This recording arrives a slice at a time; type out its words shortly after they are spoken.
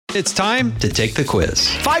It's time to take the quiz.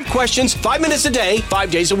 5 questions, 5 minutes a day,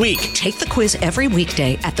 5 days a week. Take the quiz every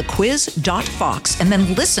weekday at thequiz.fox and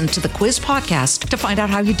then listen to the quiz podcast to find out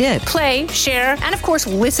how you did. Play, share, and of course,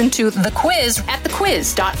 listen to The Quiz at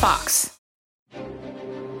thequiz.fox.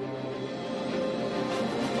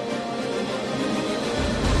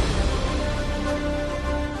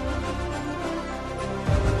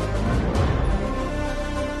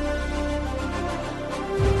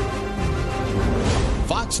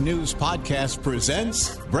 Fox News Podcast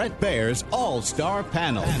presents Bret Baier's All-Star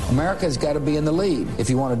Panel. America's got to be in the lead if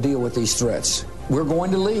you want to deal with these threats. We're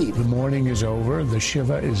going to lead. The mourning is over. The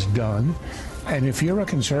Shiva is done. And if you're a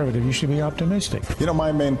conservative, you should be optimistic. You know,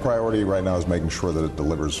 my main priority right now is making sure that it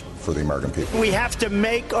delivers for the American people. We have to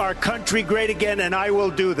make our country great again, and I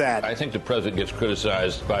will do that. I think the president gets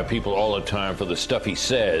criticized by people all the time for the stuff he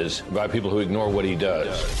says, by people who ignore what he does.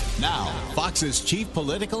 Now, Fox's chief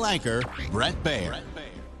political anchor, Bret Baier.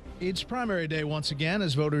 It's primary day once again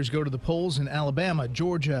as voters go to the polls in Alabama,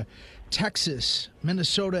 Georgia, Texas,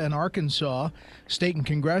 Minnesota, and Arkansas, state and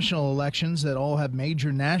congressional elections that all have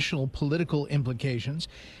major national political implications,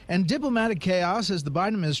 and diplomatic chaos as the Biden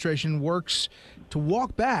administration works to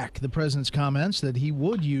walk back the president's comments that he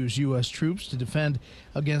would use U.S. troops to defend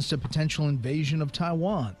against a potential invasion of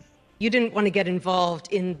Taiwan. You didn't want to get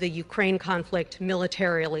involved in the Ukraine conflict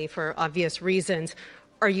militarily for obvious reasons.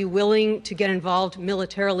 Are you willing to get involved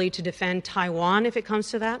militarily to defend Taiwan if it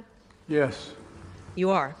comes to that? Yes.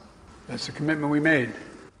 You are? That's the commitment we made.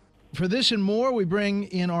 For this and more, we bring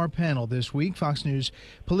in our panel this week, Fox News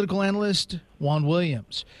political analyst Juan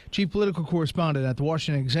Williams, chief political correspondent at the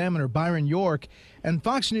Washington Examiner Byron York, and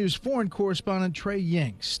Fox News foreign correspondent Trey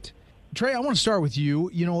Yingst. Trey, I want to start with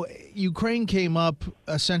you. You know, Ukraine came up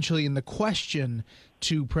essentially in the question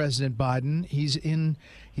to President Biden.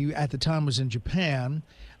 He at the time was in Japan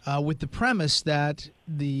with the premise that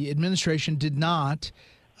the administration did not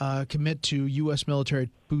commit to U.S. military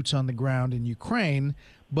boots on the ground in Ukraine,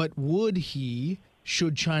 but would he,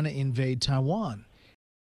 should China invade Taiwan?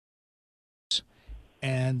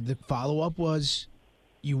 And the follow-up was,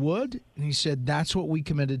 you would? And he said, that's what we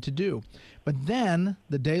committed to do. But then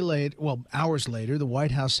hours later, the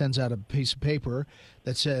White House sends out a piece of paper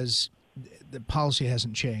that says the policy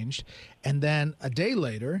hasn't changed. And then a day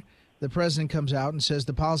later, the president comes out and says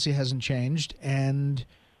the policy hasn't changed, and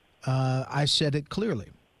I said it clearly.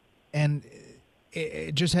 And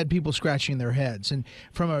it just had people scratching their heads. And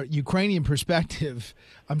from a Ukrainian perspective,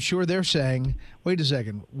 I'm sure they're saying, wait a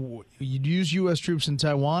second, you'd use U.S. troops in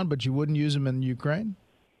Taiwan, but you wouldn't use them in Ukraine?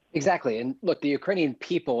 Exactly. And look, the Ukrainian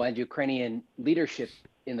people and Ukrainian leadership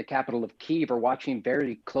in the capital of Kyiv are watching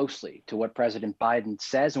very closely to what President Biden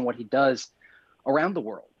says and what he does around the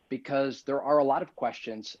world, because there are a lot of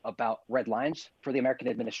questions about red lines for the American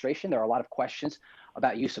administration. There are a lot of questions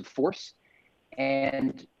about use of force,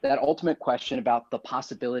 and that ultimate question about the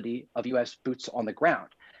possibility of U.S. boots on the ground.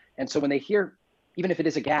 And so when they hear, even if it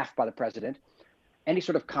is a gaffe by the president, any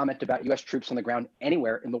sort of comment about U.S. troops on the ground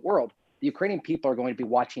anywhere in the world, the Ukrainian people are going to be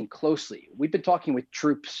watching closely. We've been talking with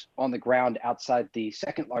troops on the ground outside the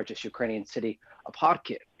second largest Ukrainian city of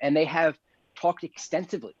Kharkiv, and they have talked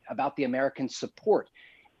extensively about the American support.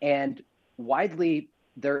 And widely,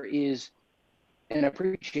 there is an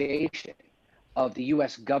appreciation of the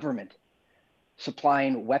U.S. government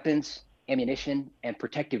supplying weapons, ammunition, and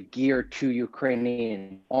protective gear to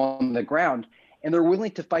Ukrainians on the ground, and they're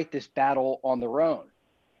willing to fight this battle on their own.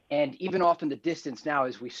 And even off in the distance now,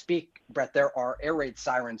 as we speak, Bret, there are air raid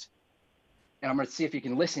sirens, and I'm going to see if you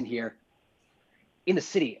can listen here, in the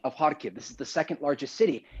city of Kharkiv. This is the second largest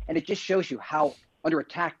city, and it just shows you how under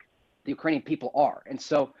attack the Ukrainian people are. And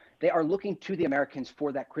so they are looking to the Americans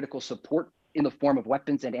for that critical support in the form of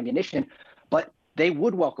weapons and ammunition, but they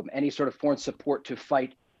would welcome any sort of foreign support to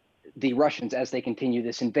fight the Russians as they continue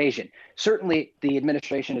this invasion. Certainly, the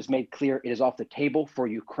administration has made clear it is off the table for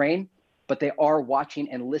Ukraine, but they are watching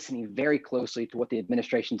and listening very closely to what the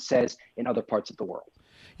administration says in other parts of the world.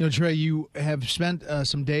 You know, Trey, you have spent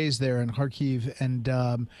some days there in Kharkiv, and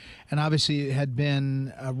obviously it had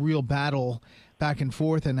been a real battle back and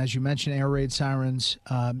forth, and as you mentioned, air raid sirens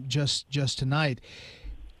just tonight.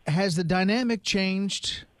 Has the dynamic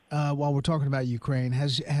changed while we're talking about Ukraine?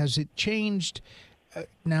 Has it changed?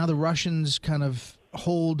 Now the Russians kind of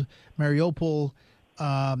hold Mariupol,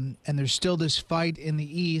 and there's still this fight in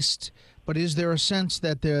the east. But is there a sense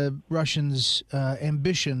that the Russians'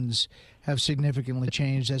 ambitions have significantly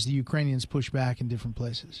changed as the Ukrainians push back in different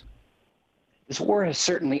places? This war has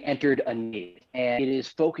certainly entered a need, and it is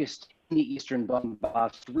focused in the eastern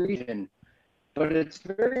Donbass region. But it's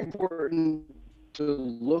very important to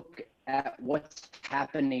look at what's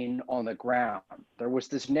happening on the ground. There was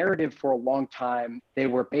this narrative for a long time. They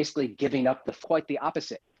were basically giving up quite the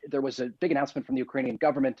opposite. There was a big announcement from the Ukrainian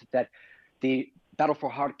government that the battle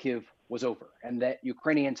for Kharkiv was over and that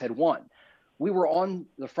Ukrainians had won. We were on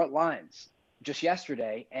the front lines just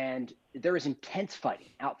yesterday, and there is intense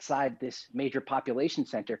fighting outside this major population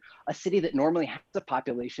center, a city that normally has a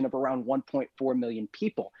population of around 1.4 million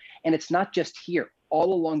people. And it's not just here.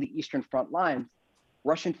 All along the eastern front line,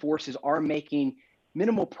 Russian forces are making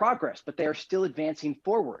minimal progress, but they are still advancing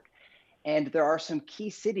forward. And there are some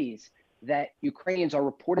key cities that Ukrainians are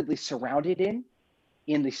reportedly surrounded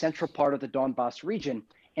in the central part of the Donbas region.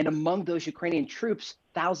 And among those Ukrainian troops,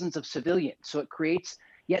 thousands of civilians. So it creates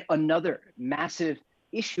yet another massive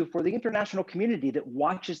issue for the international community that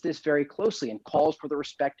watches this very closely and calls for the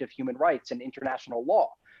respect of human rights and international law.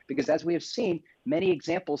 Because as we have seen many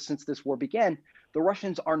examples since this war began, the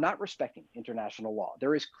Russians are not respecting international law.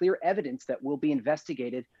 There is clear evidence that will be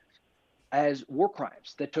investigated as war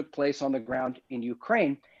crimes that took place on the ground in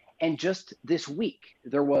Ukraine. And just this week,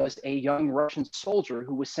 there was a young Russian soldier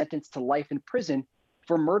who was sentenced to life in prison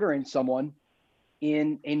for murdering someone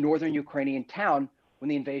in a northern Ukrainian town when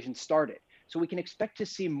the invasion started. So we can expect to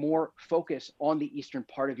see more focus on the eastern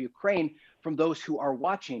part of Ukraine from those who are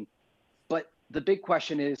watching. But the big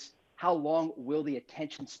question is, how long will the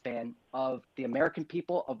attention span of the American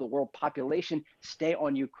people, of the world population, stay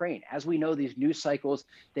on Ukraine? As we know, these news cycles,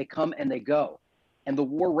 they come and they go. And the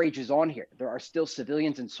war rages on here. There are still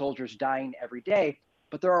civilians and soldiers dying every day,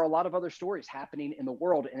 but there are a lot of other stories happening in the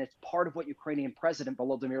world. And it's part of what Ukrainian President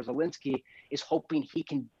Volodymyr Zelensky is hoping he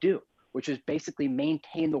can do, which is basically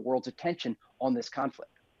maintain the world's attention on this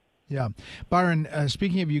conflict. Yeah. Byron,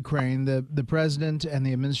 speaking of Ukraine, the president and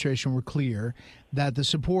the administration were clear that the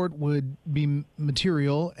support would be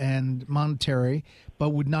material and monetary,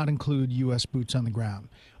 but would not include U.S. boots on the ground.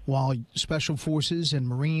 While special forces and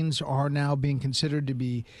Marines are now being considered to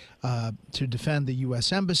be to defend the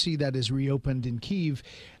U.S. embassy that is reopened in Kyiv,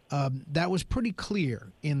 that was pretty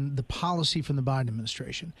clear in the policy from the Biden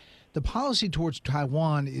administration. The policy towards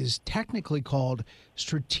Taiwan is technically called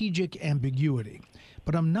strategic ambiguity,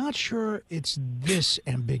 but I'm not sure it's this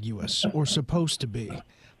ambiguous or supposed to be,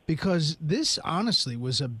 because this honestly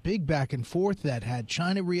was a big back and forth that had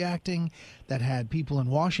China reacting, that had people in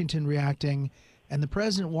Washington reacting, and the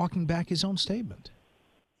president walking back his own statement.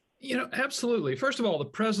 You know, absolutely. First of all, the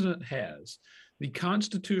president has the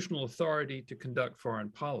constitutional authority to conduct foreign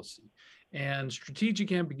policy. And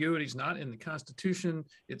strategic ambiguity is not in the Constitution.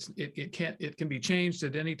 It can be changed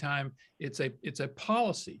at any time. It's a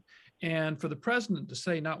policy. And for the president to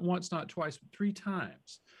say not once, not twice, but three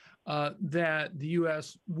times that the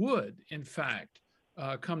U.S. would, in fact,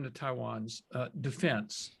 come to Taiwan's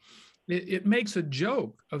defense, it makes a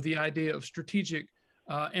joke of the idea of strategic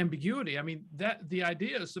ambiguity. I mean, that the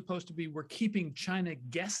idea is supposed to be we're keeping China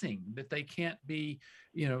guessing, that they can't be,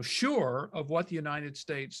 sure of what the United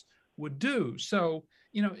States would do. So,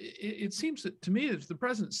 it seems that to me, if the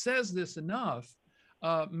president says this enough,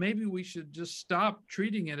 maybe we should just stop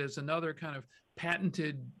treating it as another kind of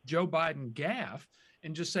patented Joe Biden gaffe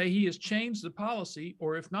and just say he has changed the policy,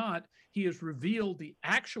 or if not, he has revealed the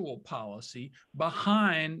actual policy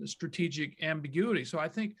behind strategic ambiguity. So I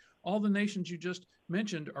think all the nations you just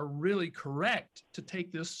mentioned are really correct to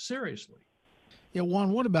take this seriously. Yeah,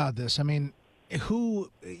 Juan, what about this? I mean,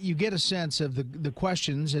 you get a sense of the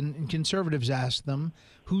questions, and conservatives ask them,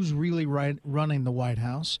 who's really running the White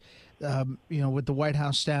House? With the White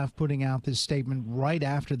House staff putting out this statement right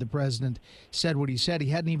after the president said what he said. He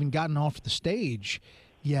hadn't even gotten off the stage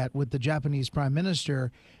yet with the Japanese prime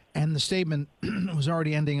minister, and the statement was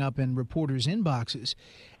already ending up in reporters' inboxes.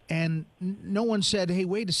 And no one said, hey,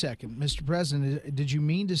 wait a second, Mr. President, did you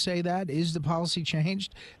mean to say that? Is the policy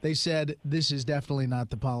changed? They said, this is definitely not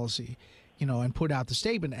the policy, and put out the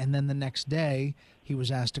statement. And then the next day he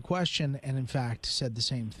was asked a question and, in fact, said the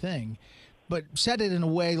same thing, but said it in a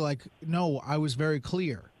way like, no, I was very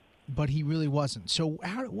clear, but he really wasn't. So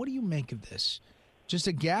what do you make of this? Just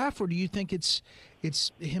a gaffe, or do you think it's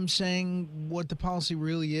him saying what the policy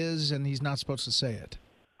really is and he's not supposed to say it?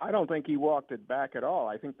 I don't think he walked it back at all.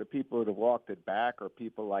 I think the people that have walked it back are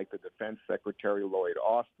people like the Defense Secretary Lloyd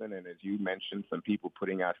Austin, and as you mentioned, some people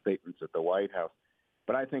putting out statements at the White House.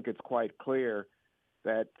 But I think it's quite clear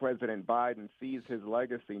that President Biden sees his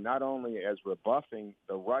legacy not only as rebuffing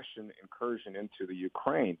the Russian incursion into the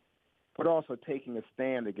Ukraine, but also taking a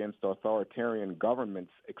stand against authoritarian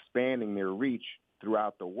governments expanding their reach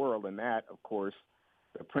throughout the world. And that, of course,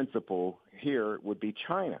 the principal here would be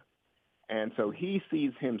China. And so he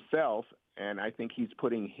sees himself, and I think he's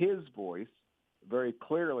putting his voice very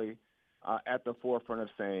clearly at the forefront of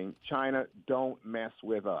saying, China, don't mess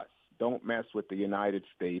with us. Don't mess with the United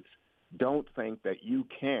States. Don't think that you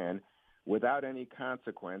can, without any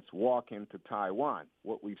consequence, walk into Taiwan.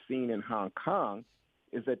 What we've seen in Hong Kong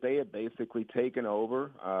is that they have basically taken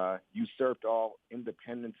over, usurped all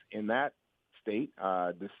independence in that state,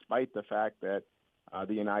 despite the fact that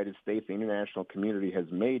the United States, the international community, has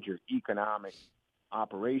major economic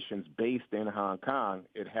operations based in Hong Kong.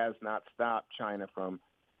 It has not stopped China from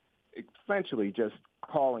essentially just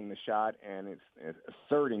calling the shot and it's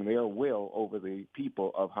asserting their will over the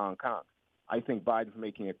people of Hong Kong. I think Biden's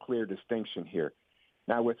making a clear distinction here.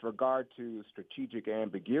 Now, with regard to strategic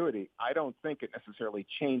ambiguity, I don't think it necessarily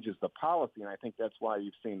changes the policy, and I think that's why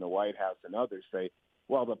you've seen the White House and others say,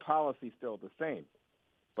 well, the policy's still the same.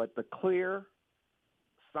 But the clear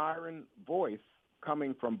siren voice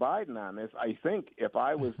coming from Biden on this, I think if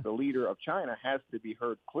I was the leader of China, has to be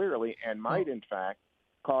heard clearly and might, in fact,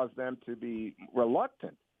 cause them to be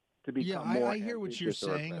reluctant to become more. I hear what you're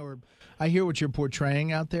saying, or I hear what you're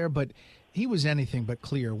portraying out there, but he was anything but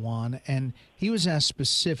clear, Juan, and he was asked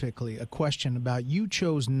specifically a question about you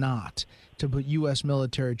chose not to put U.S.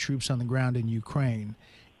 military troops on the ground in Ukraine.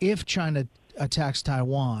 If China attacks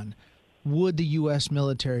Taiwan, would the U.S.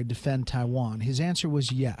 military defend Taiwan? His answer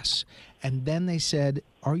was yes. And then they said,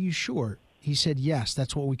 are you sure? He said, yes,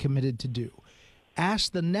 that's what we committed to do.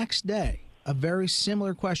 Asked the next day, a very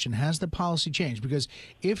similar question, has the policy changed? Because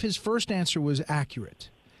if his first answer was accurate,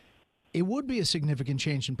 it would be a significant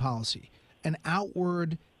change in policy, an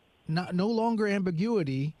outward, no longer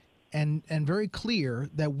ambiguity, and very clear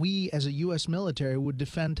that we as a U.S. military would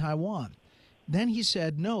defend Taiwan. Then he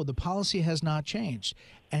said, no, the policy has not changed.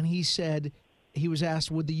 And he said, he was asked,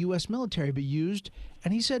 would the U.S. military be used?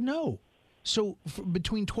 And he said, no. So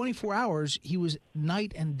between 24 hours, he was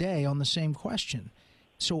night and day on the same question.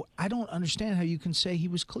 So I don't understand how you can say he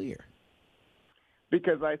was clear.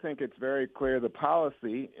 Because I think it's very clear the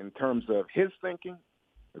policy in terms of his thinking,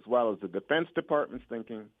 as well as the Defense Department's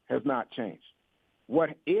thinking, has not changed.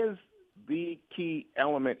 What is the key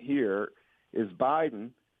element here is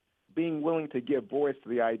Biden being willing to give voice to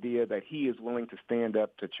the idea that he is willing to stand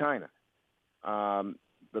up to China.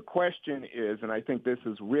 The question is, and I think this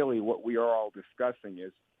is really what we are all discussing,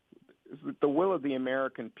 is it the will of the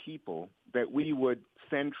American people that we would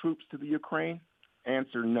send troops to the Ukraine?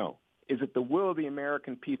 Answer, no. Is it the will of the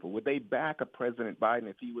American people? Would they back a President Biden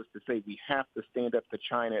if he was to say we have to stand up to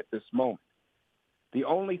China at this moment? The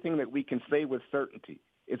only thing that we can say with certainty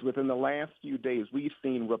is within the last few days, we've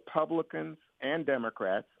seen Republicans and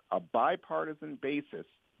Democrats, a bipartisan basis,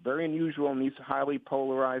 very unusual in these highly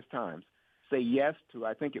polarized times, say yes to,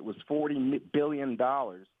 I think it was $40 billion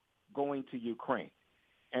going to Ukraine.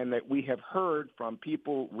 And that we have heard from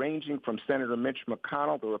people ranging from Senator Mitch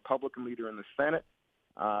McConnell, the Republican leader in the Senate,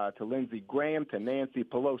 to Lindsey Graham, to Nancy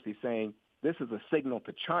Pelosi, saying this is a signal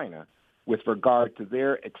to China with regard to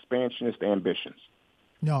their expansionist ambitions.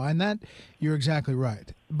 No, and that you're exactly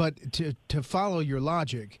right. But to follow your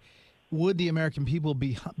logic, would the American people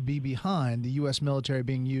be behind the U.S. military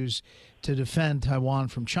being used to defend Taiwan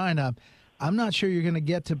from China? I'm not sure you're going to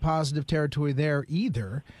get to positive territory there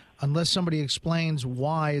either, unless somebody explains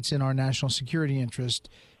why it's in our national security interest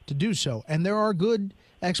to do so. And there are good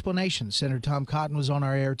explanations. Senator Tom Cotton was on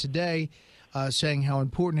our air today saying how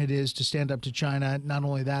important it is to stand up to China, not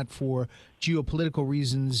only that for geopolitical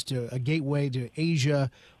reasons, to a gateway to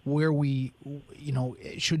Asia, where we,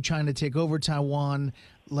 should China take over Taiwan,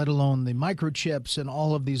 let alone the microchips and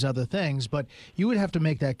all of these other things. But you would have to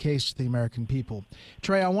make that case to the American people.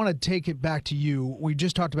 Trey, I want to take it back to you. We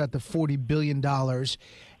just talked about the $40 billion,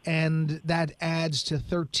 and that adds to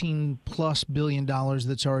 $13+ billion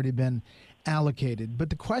that's already been allocated. But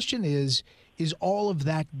the question is all of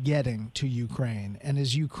that getting to Ukraine? And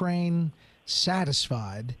is Ukraine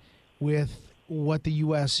satisfied with what the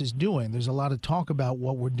U.S. is doing? There's a lot of talk about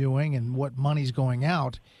what we're doing and what money's going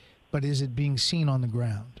out, but is it being seen on the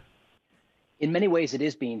ground? In many ways, it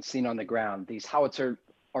is being seen on the ground. These howitzer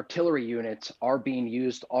artillery units are being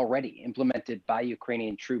used already, implemented by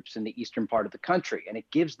Ukrainian troops in the eastern part of the country, and it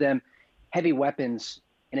gives them heavy weapons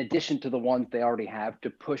in addition to the ones they already have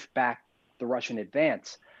to push back the Russian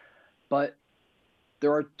advance. But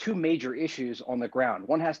there are two major issues on the ground.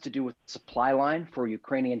 One has to do with the supply line for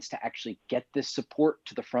Ukrainians to actually get this support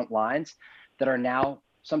to the front lines that are now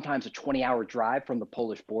sometimes a 20-hour drive from the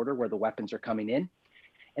Polish border where the weapons are coming in.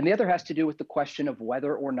 And the other has to do with the question of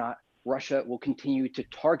whether or not Russia will continue to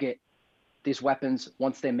target these weapons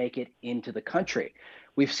once they make it into the country.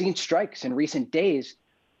 We've seen strikes in recent days.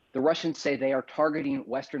 The Russians say they are targeting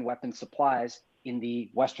Western weapons supplies in the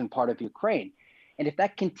western part of Ukraine. And if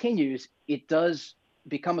that continues, it does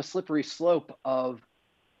become a slippery slope of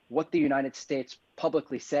what the United States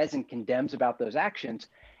publicly says and condemns about those actions.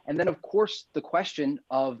 And then, of course, the question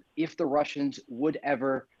of if the Russians would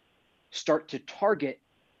ever start to target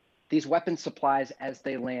these weapons supplies as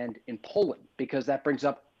they land in Poland, because that brings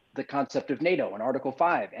up the concept of NATO and Article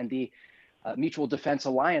 5 and the mutual defense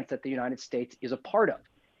alliance that the United States is a part of.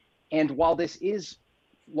 And while this is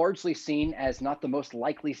largely seen as not the most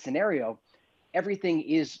likely scenario, everything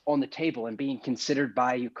is on the table and being considered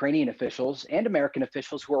by Ukrainian officials and American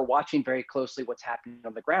officials who are watching very closely what's happening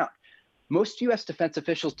on the ground. Most U.S. defense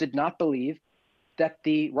officials did not believe that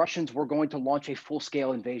the Russians were going to launch a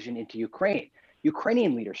full-scale invasion into Ukraine.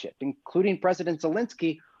 Ukrainian leadership, including President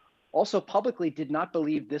Zelensky, also publicly did not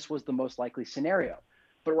believe this was the most likely scenario.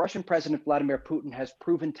 But Russian President Vladimir Putin has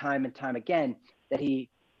proven time and time again that he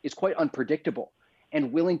is quite unpredictable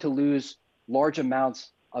and willing to lose large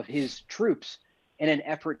amounts of his troops in an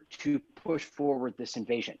effort to push forward this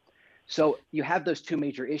invasion. So you have those two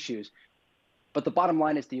major issues. But the bottom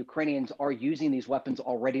line is the Ukrainians are using these weapons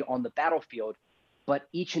already on the battlefield. But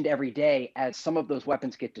each and every day, as some of those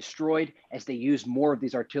weapons get destroyed, as they use more of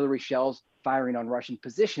these artillery shells firing on Russian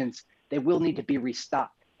positions, they will need to be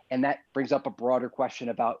restocked. And that brings up a broader question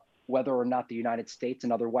about whether or not the United States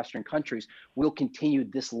and other Western countries will continue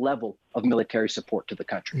this level of military support to the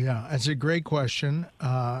country. Yeah, that's a great question.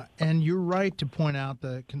 And you're right to point out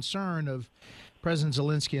the concern of President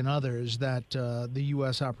Zelensky and others that the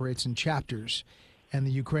U.S. operates in chapters, and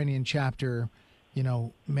the Ukrainian chapter,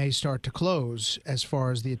 may start to close as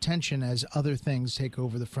far as the attention as other things take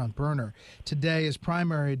over the front burner. Today is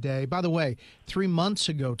primary day. By the way, 3 months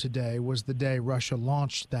ago today was the day Russia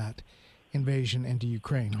launched that invasion into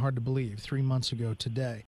Ukraine. Hard to believe, 3 months ago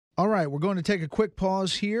today. All right, we're going to take a quick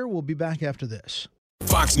pause here. We'll be back after this.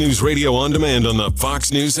 Fox News Radio on demand on the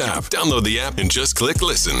Fox News app. Download the app and just click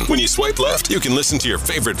listen. When you swipe left, you can listen to your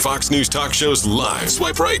favorite Fox News talk shows live.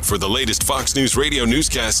 Swipe right for the latest Fox News Radio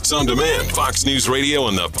newscasts on demand. Fox News Radio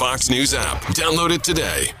on the Fox News app. Download it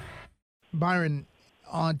today. Byron,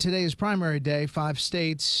 on today's primary day, 5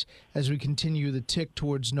 states, as we continue the tick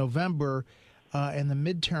towards November and the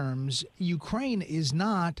midterms, Ukraine is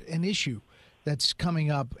not an issue that's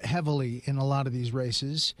coming up heavily in a lot of these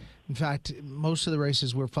races. In fact, most of the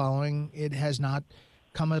races we're following, it has not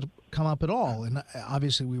come up at all. And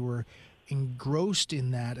obviously we were engrossed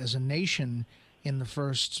in that as a nation in the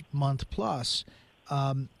first month plus.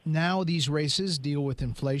 Now these races deal with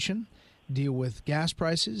inflation, deal with gas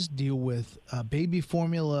prices, deal with baby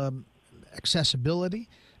formula accessibility,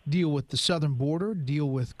 deal with the southern border, deal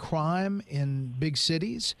with crime in big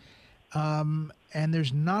cities. And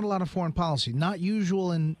there's not a lot of foreign policy, not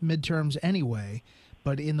usual in midterms anyway,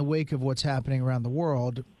 but in the wake of what's happening around the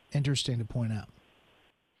world, interesting to point out.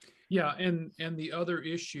 Yeah, and the other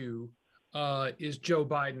issue is Joe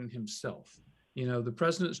Biden himself. The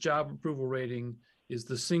president's job approval rating is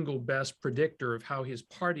the single best predictor of how his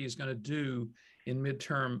party is going to do in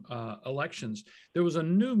midterm elections. There was a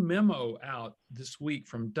new memo out this week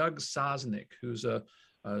from Doug Sosnick, who's a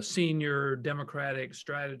senior Democratic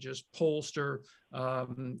strategist, pollster,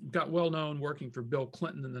 got well known working for Bill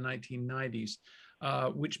Clinton in the 1990s,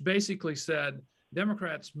 which basically said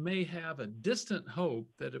Democrats may have a distant hope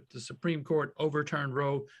that if the Supreme Court overturned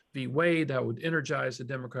Roe v. Wade, that would energize the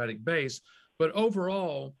Democratic base. But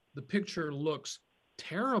overall, the picture looks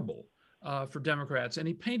terrible for Democrats. And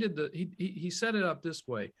he painted he set it up this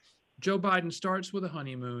way. Joe Biden starts with a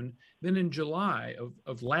honeymoon. Then in July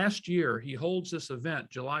of last year, he holds this event,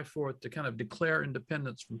 July 4th, to kind of declare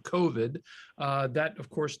independence from COVID. That, of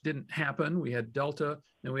course, didn't happen. We had Delta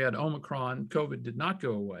and we had Omicron. COVID did not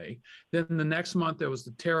go away. Then the next month, there was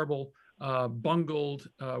the terrible bungled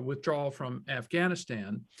withdrawal from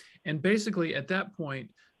Afghanistan. And basically, at that point,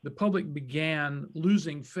 the public began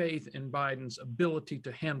losing faith in Biden's ability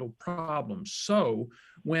to handle problems. So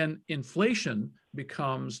when inflation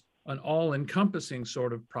becomes an all-encompassing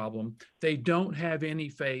sort of problem, they don't have any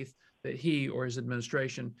faith that he or his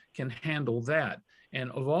administration can handle that.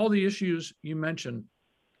 And of all the issues you mentioned,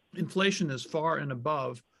 inflation is far and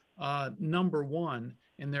above number one,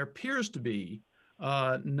 and there appears to be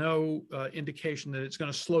no indication that it's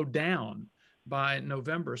going to slow down by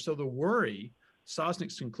November. So the worry,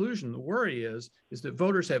 Sosnick's conclusion, the worry is that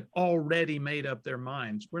voters have already made up their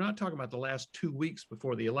minds. We're not talking about the last 2 weeks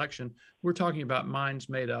before the election. We're talking about minds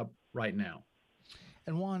made up right now.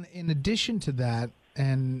 And Juan, in addition to that,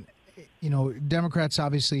 and Democrats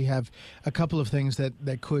obviously have a couple of things that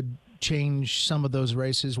could change some of those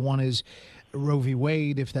races. One is Roe v.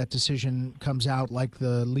 Wade, if that decision comes out like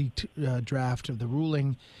the leaked draft of the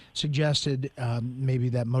ruling suggested, maybe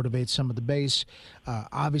that motivates some of the base.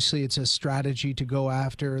 Obviously, it's a strategy to go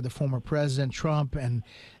after the former president, Trump, and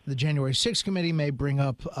the January 6th committee may bring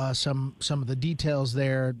up some of the details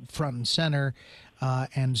there front and center,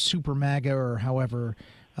 and Super MAGA, or however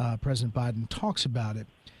President Biden talks about it.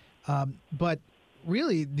 But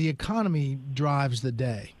really, the economy drives the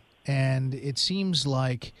day, and it seems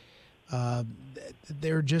like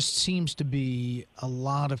there just seems to be a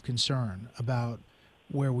lot of concern about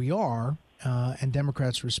where we are, and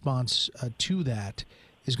Democrats' response to that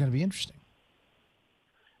is going to be interesting.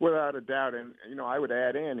 Without a doubt. And, I would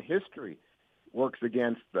add in history works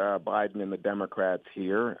against Biden and the Democrats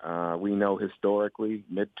here. We know historically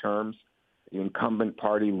midterms, the incumbent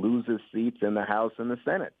party loses seats in the House and the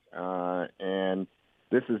Senate. And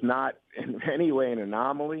this is not in any way an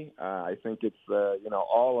anomaly. I think it's,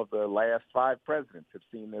 all of the last 5 presidents have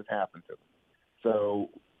seen this happen to them. So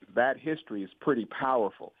that history is pretty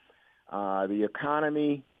powerful. The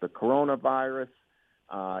economy, the coronavirus,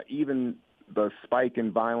 even the spike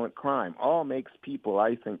in violent crime all makes people,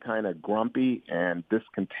 I think, kind of grumpy and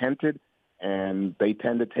discontented, and they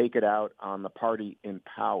tend to take it out on the party in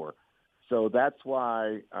power. So that's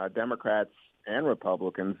why Democrats and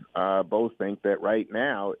Republicans both think that right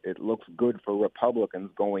now it looks good for Republicans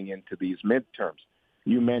going into these midterms.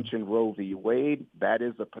 You mentioned Roe v. Wade. That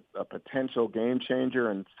is a potential game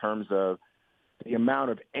changer in terms of the amount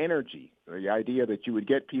of energy, the idea that you would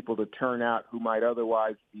get people to turn out who might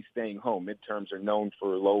otherwise be staying home. Midterms are known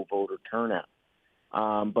for low voter turnout.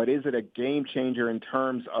 But is it a game changer in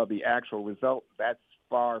terms of the actual result? That's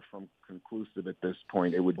far from conclusive at this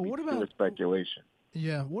point. It would be pure speculation.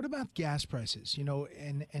 Yeah. What about gas prices?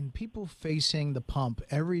 And people facing the pump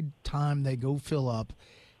every time they go fill up,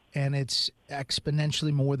 and it's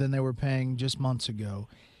exponentially more than they were paying just months ago.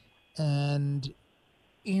 And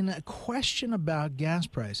in a question about gas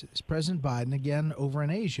prices, President Biden, again over in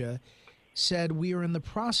Asia, said we are in the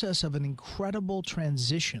process of an incredible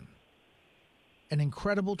transition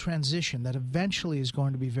that eventually is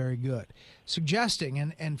going to be very good,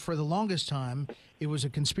 suggesting, and for the longest time, it was a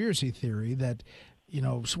conspiracy theory that,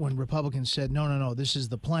 when Republicans said, no, this is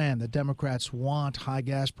the plan, the Democrats want high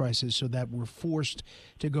gas prices so that we're forced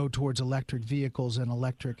to go towards electric vehicles and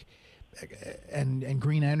electric and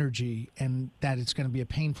green energy, and that it's going to be a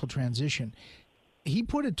painful transition. He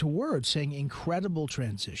put it to words saying incredible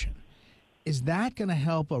transition. Is that going to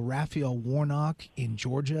help a Raphael Warnock in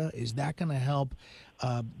Georgia? Is that going to help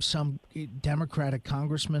some Democratic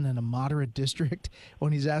congressman in a moderate district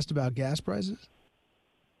when he's asked about gas prices?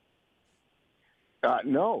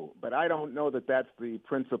 No, but I don't know that that's the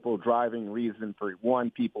principal driving reason for,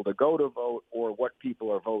 people to go to vote or what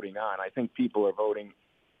people are voting on. I think people are voting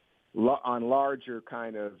on larger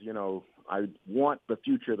kind of, I want the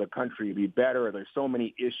future of the country to be better. There's so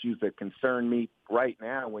many issues that concern me right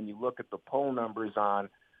now. When you look at the poll numbers on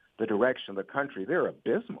the direction of the country, they're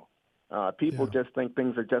abysmal. People just think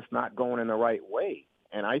things are just not going in the right way.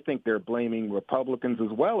 And I think they're blaming Republicans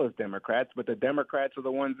as well as Democrats, but the Democrats are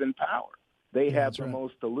the ones in power. They have the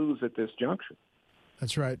most to lose at this juncture.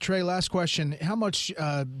 That's right. Trey, last question. How much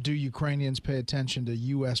do Ukrainians pay attention to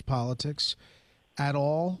U.S. politics at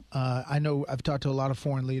all? I know I've talked to a lot of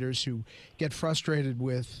foreign leaders who get frustrated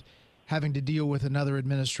with having to deal with another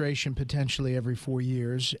administration potentially every 4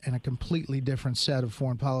 years and a completely different set of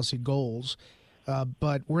foreign policy goals.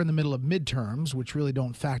 But we're in the middle of midterms, which really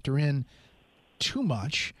don't factor in too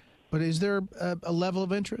much. But is there a level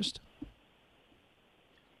of interest?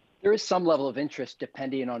 There is some level of interest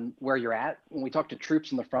depending on where you're at. When we talk to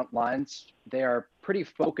troops in the front lines, they are pretty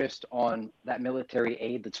focused on that military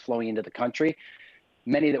aid that's flowing into the country.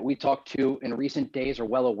 Many that we talked to in recent days are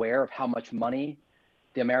well aware of how much money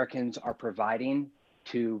the Americans are providing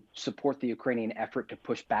to support the Ukrainian effort to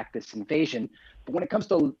push back this invasion. But when it comes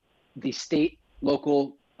to the state,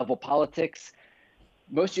 local level politics,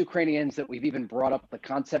 most Ukrainians that we've even brought up the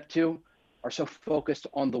concept to are so focused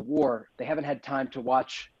on the war, they haven't had time to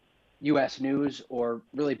watch U.S. news or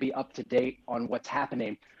really be up to date on what's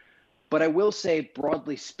happening. But I will say,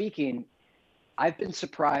 broadly speaking, I've been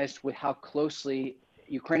surprised with how closely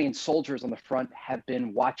Ukrainian soldiers on the front have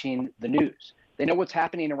been watching the news. They know what's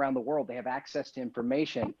happening around the world. They have access to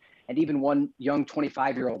information. And even one young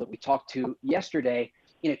 25-year-old that we talked to yesterday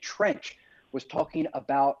in a trench was talking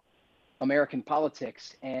about American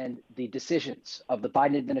politics and the decisions of the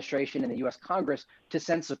Biden administration and the U.S. Congress to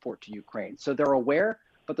send support to Ukraine. So they're aware,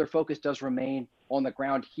 but their focus does remain on the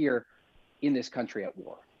ground here in this country at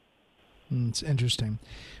war. It's interesting.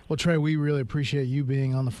 Well, Trey, we really appreciate you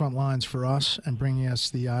being on the front lines for us and bringing us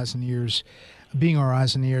the eyes and ears, being our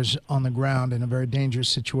eyes and ears on the ground in a very dangerous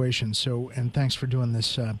situation. So, and thanks for doing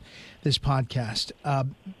this this podcast.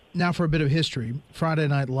 Now for a bit of history. Friday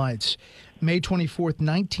Night Lights, May 24th,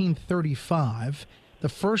 1935. The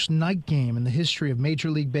first night game in the history of Major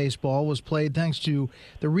League Baseball was played thanks to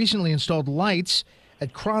the recently installed lights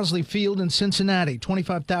at Crosley Field in Cincinnati.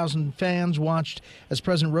 25,000 fans watched as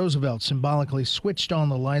President Roosevelt symbolically switched on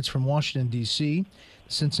the lights from Washington, D.C.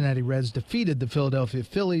 The Cincinnati Reds defeated the Philadelphia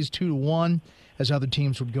Phillies 2-1, as other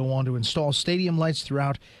teams would go on to install stadium lights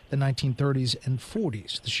throughout the 1930s and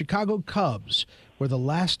 40s. The Chicago Cubs were the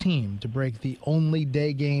last team to break the only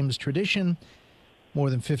day games tradition more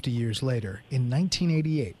than 50 years later in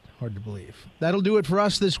 1988. Hard to believe. That'll do it for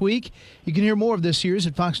us this week. You can hear more of this series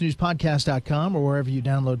at foxnewspodcast.com or wherever you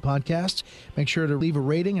download podcasts. Make sure to leave a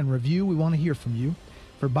rating and review. We want to hear from you.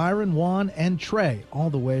 For Byron, Juan, and Trey,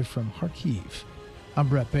 all the way from Kharkiv, I'm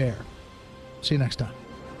Brett Baer. See you next time.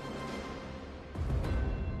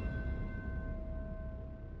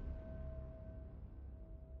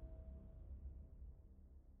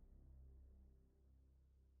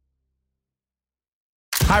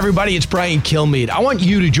 Hi, everybody. It's Brian Kilmeade. I want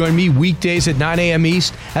you to join me weekdays at 9 a.m.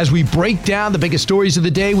 East as we break down the biggest stories of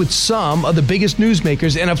the day with some of the biggest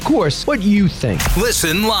newsmakers and, of course, what you think.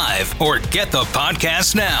 Listen live or get the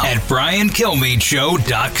podcast now at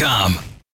BrianKilmeadeShow.com.